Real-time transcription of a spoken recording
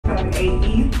All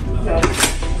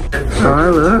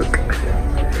right, look.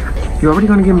 You're already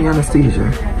gonna give me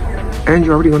anesthesia. And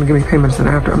you're already gonna give me pain medicine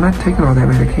after. I'm not taking all that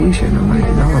medication. I'm like,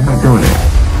 no, I'm not doing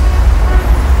that.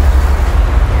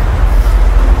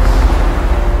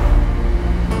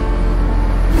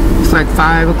 It's like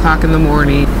 5 o'clock in the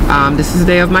morning. This is the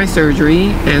day of my surgery.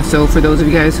 And so for those of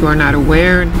you guys who are not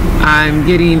aware, I'm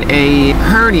getting a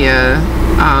hernia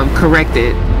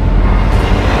corrected.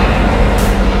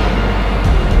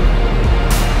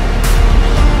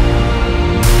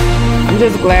 I'm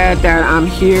just glad that I'm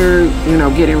here, you know,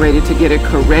 getting ready to get it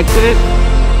corrected.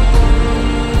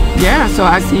 Yeah, so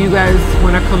I see you guys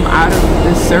when I come out of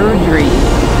the surgery.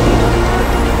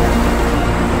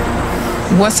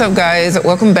 What's up, guys?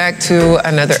 Welcome back to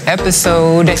another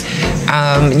episode.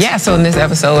 Yeah, so in this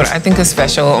episode, I think it's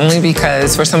special only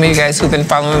because for some of you guys who've been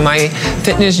following my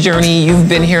fitness journey, you've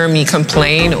been hearing me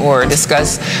complain or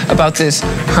discuss about this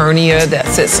hernia that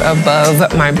sits above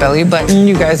my belly button.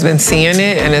 You guys have been seeing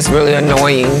it, and it's really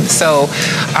annoying. So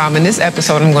in this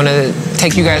episode, I'm going to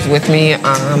take you guys with me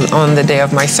on the day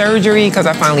of my surgery because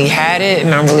I finally had it,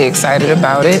 and I'm really excited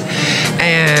about it.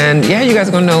 And yeah, you guys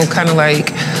are going to know kind of like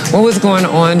what was going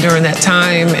on during that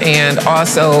time, and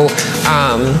also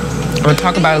I'm going to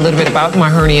talk about a little bit about my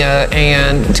hernia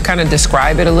and to kind of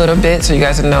describe it a little bit so you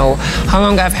guys know how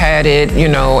long I've had it, you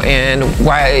know, and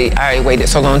why I waited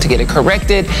so long to get it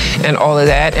corrected and all of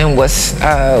that, and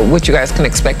what you guys can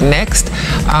expect next,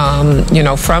 you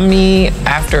know, from me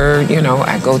after, you know,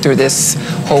 I go through this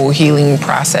whole healing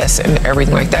process and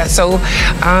everything like that. So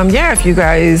yeah, if you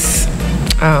guys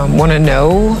want to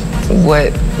know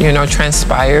what, you know,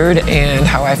 transpired and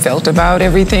how I felt about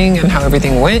everything and how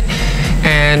everything went,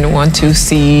 and want to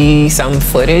see some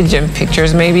footage and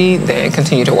pictures maybe, then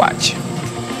continue to watch.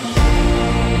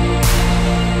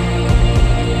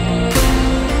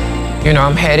 You know,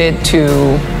 I'm headed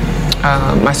to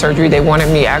my surgery. They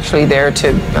wanted me actually there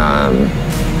to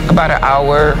about an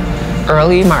hour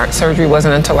early. My surgery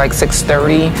wasn't until like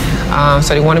 6:30,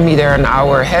 so they wanted me there an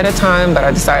hour ahead of time, but I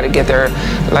decided to get there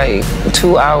like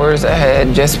 2 hours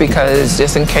ahead just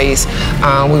in case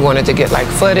we wanted to get like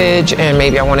footage, and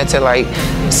maybe I wanted to like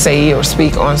say or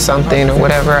speak on something or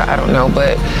whatever, I don't know.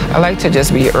 But I like to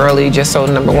just be early just so,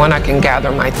 number one, I can gather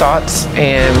my thoughts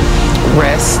and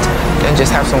rest and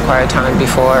just have some quiet time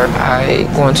before I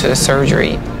go into the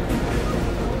surgery.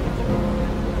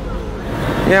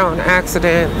 Yeah, on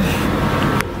accident.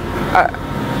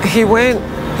 He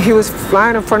was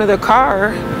flying in front of the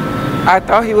car. I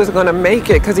thought he was gonna make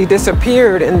it because he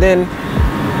disappeared, and then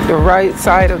the right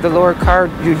side of the lower car,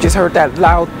 you just heard that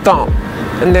loud thump.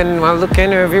 And then when I look in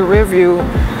the rear view,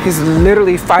 he's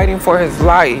literally fighting for his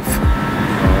life.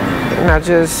 And I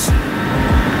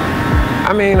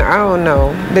mean, I don't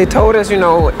know. They told us, you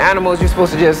know, animals, you're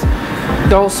supposed to just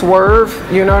don't swerve,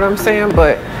 you know what I'm saying?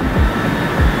 But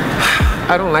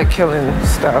I don't like killing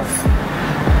stuff.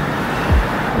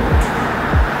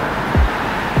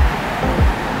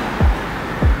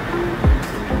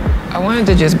 I wanted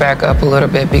to just back up a little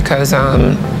bit because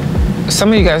some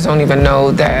of you guys don't even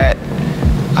know that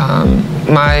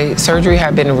my surgery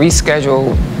had been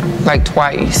rescheduled like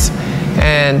twice,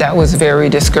 and that was very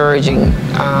discouraging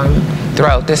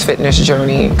throughout this fitness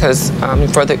journey because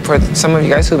for some of you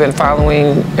guys who've been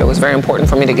following, it was very important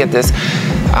for me to get this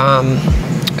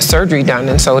surgery done,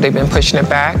 and so they've been pushing it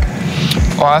back.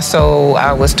 Also,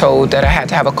 I was told that I had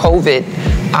to have a COVID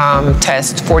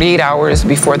test 48 hours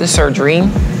before the surgery.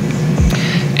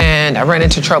 And I ran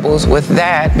into troubles with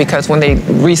that because when they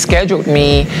rescheduled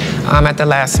me at the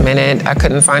last minute, I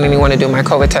couldn't find anyone to do my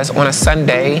COVID test on a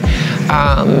Sunday.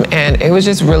 And it was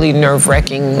just really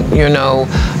nerve-wracking, you know.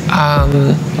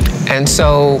 And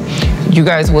so you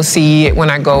guys will see it when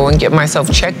I go and get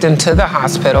myself checked into the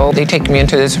hospital. They take me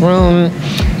into this room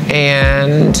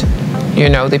and, you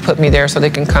know, they put me there so they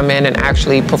can come in and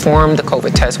actually perform the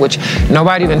COVID test, which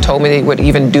nobody even told me they would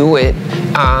even do it.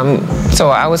 So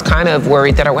I was kind of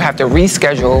worried that I would have to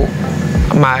reschedule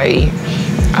my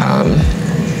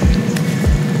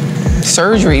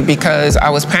surgery because I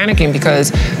was panicking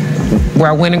because where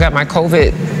I went and got my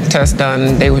COVID test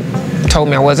done, they told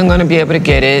me I wasn't going to be able to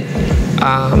get it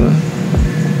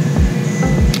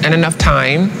in enough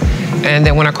time. And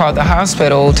then when I called the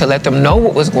hospital to let them know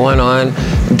what was going on,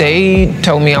 they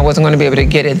told me I wasn't going to be able to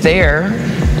get it there,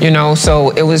 you know. So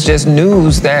it was just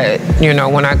news that, you know,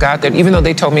 when I got there, even though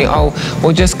they told me, oh,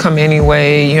 we'll just come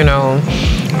anyway, you know.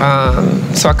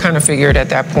 So I kind of figured at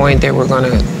that point they were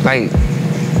going to like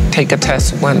take a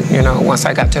test when, you know, once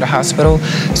I got to the hospital.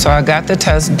 So I got the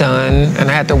test done and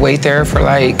I had to wait there for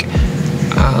like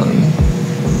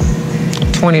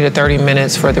 20 to 30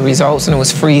 minutes for the results, and it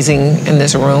was freezing in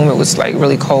this room. It was like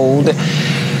really cold.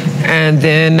 And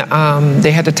then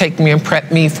they had to take me and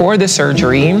prep me for the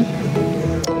surgery.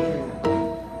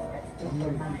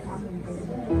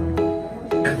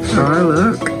 How I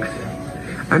look?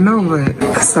 I know, but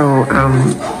so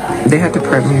they had to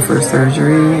prep me for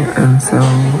surgery, and so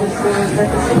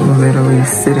I'm literally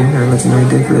sitting here looking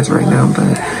ridiculous right now.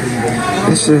 But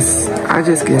it's just, I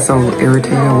just get so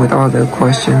irritated with all the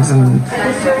questions, and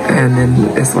then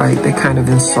it's like they kind of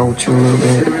insult you a little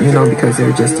bit, you know, because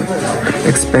they're just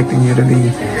expecting you to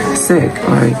be sick.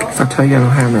 Like, if I tell you I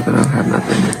don't have nothing, I don't have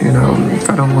nothing. You know, if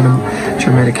I don't want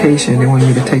your medication, they want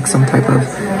you to take some type of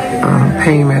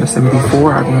pain medicine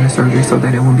before I go into surgery so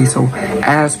that it won't be so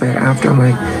as bad after. I'm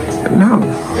like, no,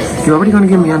 you're already going to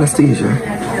give me anesthesia,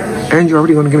 and you're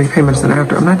already going to give me pain medicine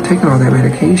after. I'm not taking all that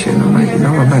medication. I'm like, no,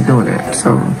 I'm not doing that.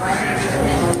 So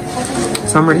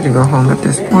I'm ready to go home at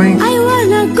this point. I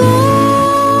wanna go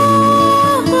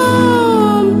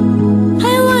home.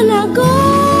 I wanna go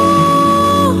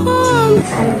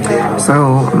home. So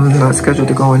I'm not scheduled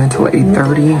to go in until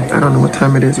 8:30. I don't know what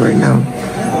time it is right now.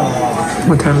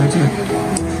 What time is it?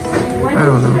 I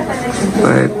don't know.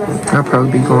 But I'll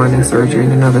probably be going in surgery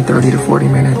in another 30 to 40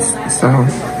 minutes. So I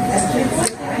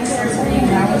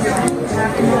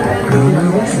don't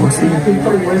know. We'll see.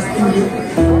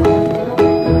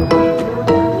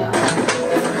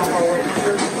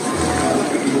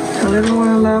 Tell everyone I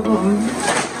love them.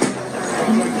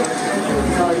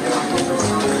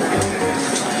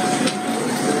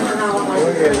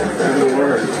 Starting to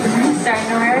work?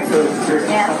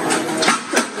 Yeah.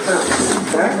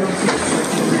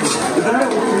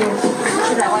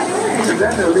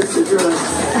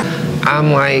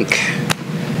 I'm like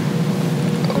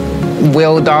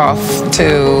wheeled off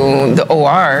to the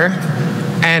OR,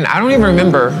 and I don't even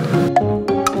remember.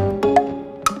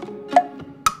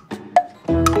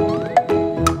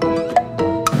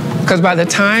 Because by the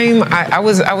time I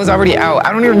was already out.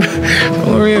 I don't even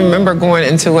remember going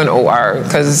into an OR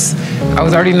because I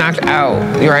was already knocked out,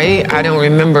 right? I don't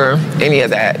remember any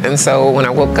of that. And so when I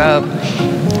woke up,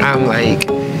 I'm like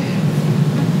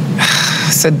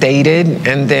sedated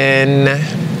and then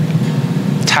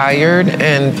tired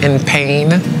and in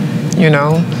pain, you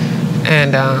know?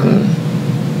 And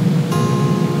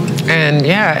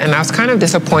yeah, and I was kind of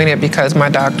disappointed because my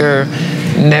doctor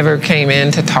never came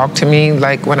in to talk to me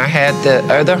like when I had the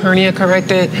other hernia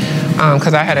corrected,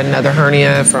 because I had another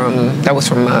hernia that was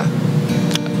from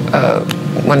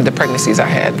one of the pregnancies I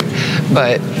had.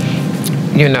 But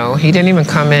you know, he didn't even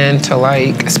come in to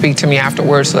like speak to me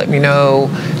afterwards, let me know,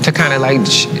 to kind of like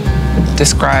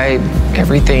describe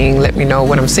everything, let me know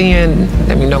what I'm seeing,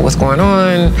 let me know what's going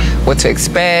on, what to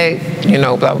expect, you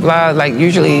know, blah, blah, blah. Like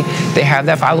usually they have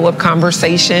that follow-up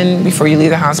conversation before you leave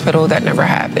the hospital. That never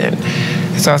happened.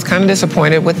 So I was kind of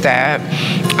disappointed with that.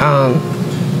 I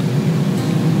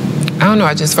don't know,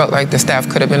 I just felt like the staff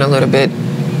could have been had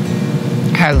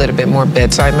a little bit more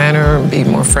bedside manner, be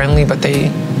more friendly, but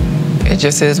it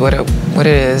just is what it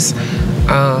is,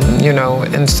 you know.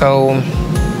 And so,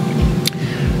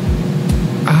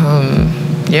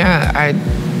 yeah, I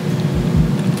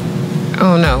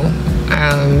don't know.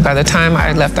 By the time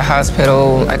I left the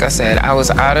hospital, like I said, I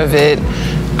was out of it.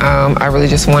 I really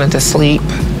just wanted to sleep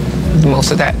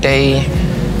most of that day,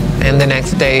 and the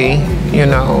next day, you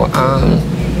know,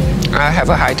 I have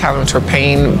a high tolerance for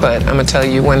pain, but I'm gonna tell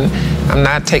you, when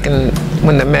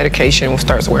the medication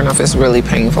starts wearing off, it's really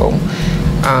painful.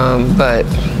 But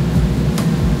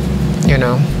you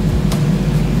know,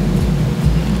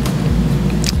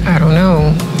 I don't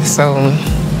know. So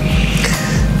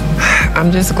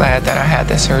I'm just glad that I had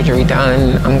the surgery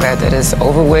done. I'm glad that it's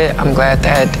over with. I'm glad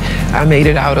that I made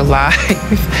it out alive,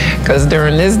 because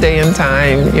during this day and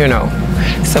time, you know,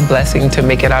 it's a blessing to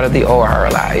make it out of the OR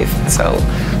alive. So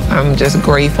I'm just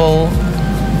grateful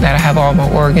that I have all my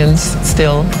organs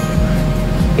still,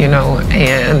 you know,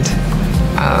 and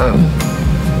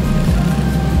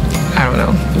I don't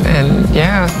know. And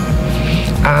yeah,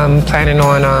 I'm planning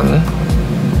on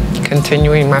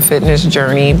continuing my fitness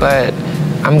journey, but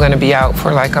I'm gonna be out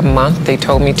for like a month. They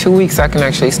told me 2 weeks I can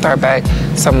actually start back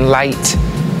some light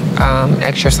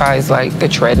exercise like the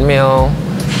treadmill.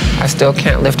 I still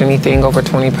can't lift anything over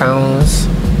 20 pounds.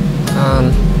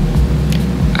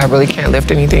 I really can't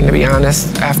lift anything, to be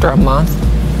honest, after a month.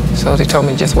 So they told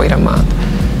me just wait a month.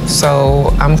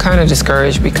 So I'm kind of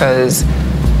discouraged because,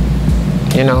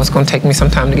 you know, it's gonna take me some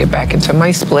time to get back into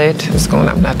my split. I'm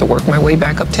gonna have to work my way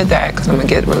back up to that because I'm gonna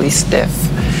get really stiff,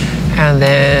 and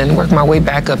then work my way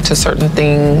back up to certain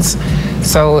things.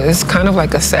 So it's kind of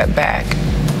like a setback.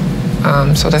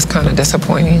 So that's kind of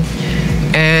disappointing.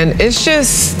 And it's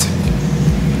just,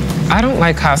 I don't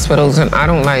like hospitals and I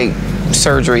don't like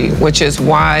surgery, which is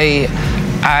why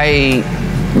I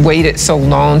waited so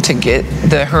long to get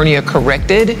the hernia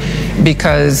corrected,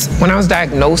 because when I was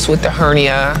diagnosed with the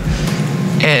hernia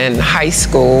in high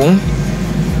school,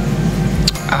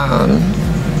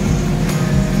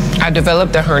 I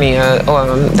developed the hernia.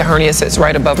 The hernia sits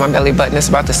right above my belly button. It's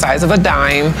about the size of a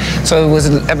dime. So it was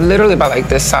literally about like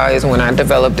this size when I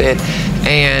developed it.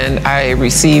 And I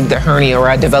received the hernia, or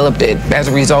I developed it as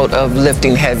a result of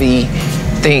lifting heavy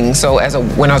things. So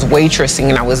when I was waitressing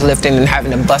and I was lifting and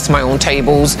having to bust my own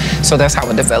tables, so that's how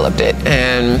I developed it.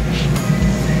 And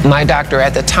my doctor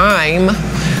at the time,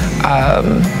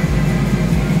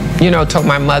 told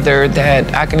my mother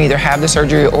that I can either have the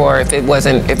surgery, or if it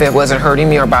wasn't hurting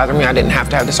me or bothering me, I didn't have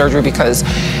to have the surgery, because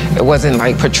it wasn't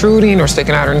like protruding or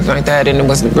sticking out or anything like that, and it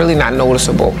was really not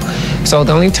noticeable. So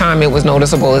the only time it was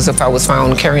noticeable is if I was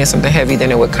found carrying something heavy,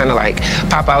 then it would kind of like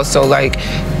pop out. So like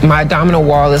my abdominal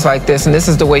wall is like this, and this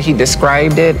is the way he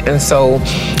described it. And so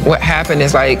what happened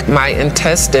is like my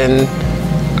intestine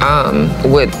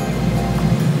would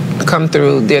come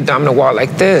through the abdominal wall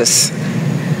like this.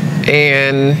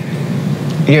 And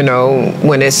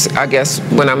when it's, I guess,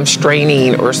 when I'm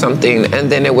straining or something, and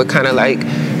then it would kind of like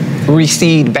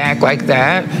recede back like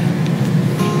that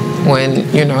when,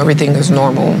 everything is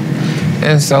normal.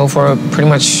 And so for pretty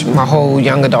much my whole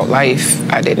young adult life,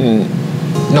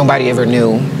 nobody ever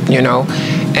knew,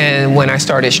 And when I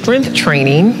started strength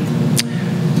training,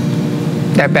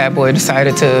 that bad boy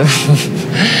decided to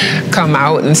come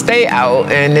out and stay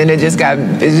out, and then it just kept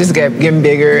getting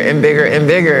bigger and bigger and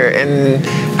bigger, and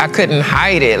I couldn't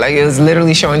hide it. Like, it was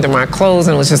literally showing through my clothes,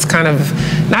 and it was just kind of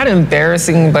not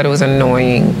embarrassing, but it was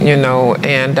annoying, and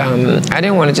I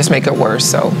didn't want to just make it worse.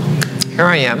 So here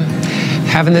I am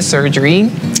having the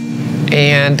surgery,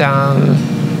 and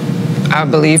I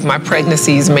believe my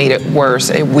pregnancies made it worse.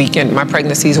 My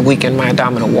pregnancies weakened my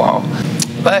abdominal wall,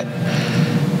 but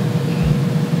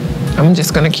I'm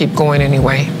just gonna keep going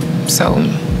anyway. So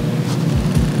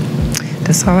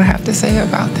that's all I have to say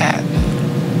about that.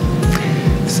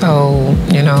 So,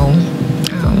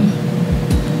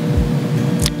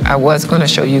 I was gonna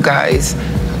show you guys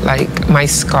like my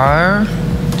scar,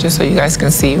 just so you guys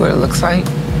can see what it looks like.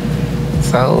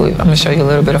 So I'm gonna show you a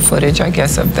little bit of footage, I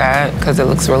guess, of that, because it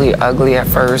looks really ugly at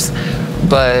first.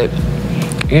 But,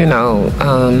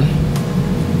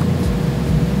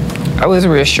 I was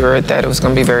reassured that it was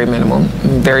going to be very minimal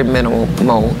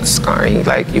scarring.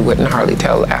 Like, you wouldn't hardly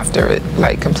tell after it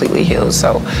like completely heals.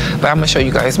 So, but I'm gonna show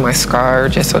you guys my scar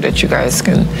just so that you guys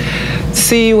can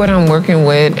see what I'm working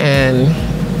with, and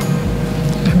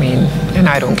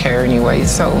I don't care anyway.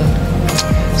 So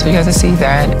you guys will see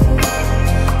that.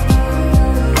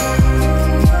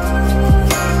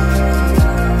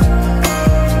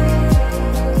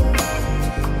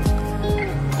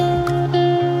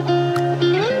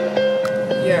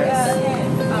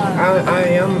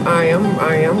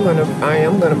 I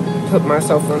am gonna put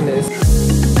myself on this.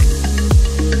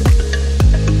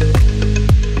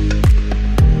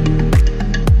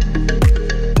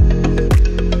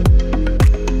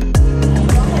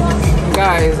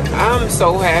 Guys, I'm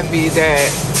so happy that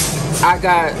I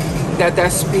got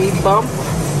that speed bump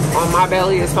on my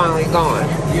belly is finally gone.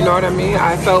 You know what I mean?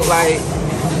 I felt like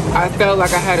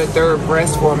I had a third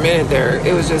breast for a minute there.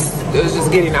 It was just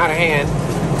getting out of hand.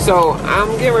 So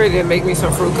I'm getting ready to make me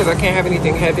some fruit, because I can't have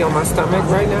anything heavy on my stomach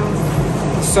right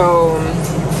now. So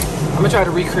I'm gonna try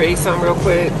to recreate something real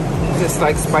quick, just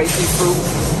like spicy fruit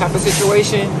type of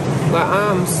situation. But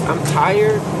I'm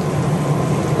tired,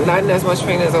 not in as much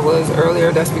pain as I was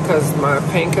earlier. That's because my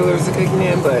painkillers are kicking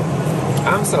in. But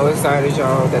I'm so excited,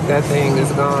 y'all, that thing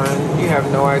is gone. You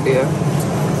have no idea.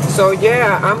 So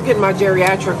yeah, I'm getting my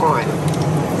geriatric on.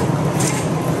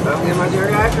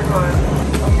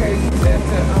 Okay, that's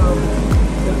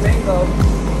the mango.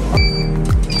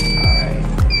 Alright.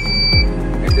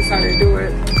 Is this how they do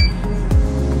it?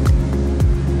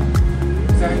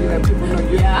 Is that how you let people know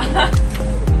you? Yeah.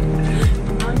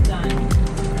 I'm done.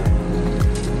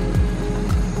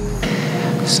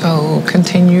 So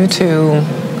continue to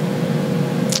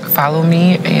follow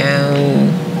me,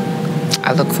 and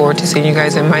I look forward to seeing you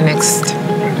guys in my next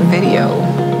video.